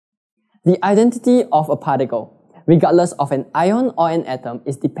The identity of a particle, regardless of an ion or an atom,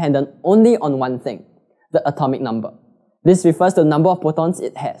 is dependent only on one thing, the atomic number. This refers to the number of protons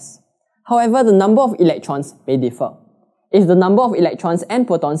it has. However, the number of electrons may differ. If the number of electrons and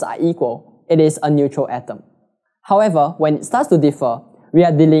protons are equal, it is a neutral atom. However, when it starts to differ, we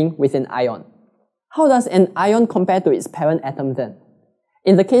are dealing with an ion. How does an ion compare to its parent atom then?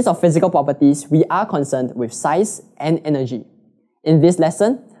 In the case of physical properties, we are concerned with size and energy. In this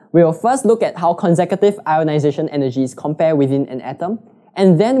lesson, we will first look at how consecutive ionization energies compare within an atom,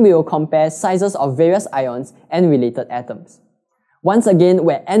 and then we will compare sizes of various ions and related atoms. Once again,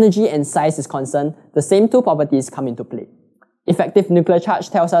 where energy and size is concerned, the same two properties come into play. Effective nuclear charge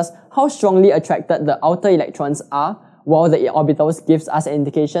tells us how strongly attracted the outer electrons are, while the orbitals gives us an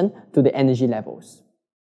indication to the energy levels.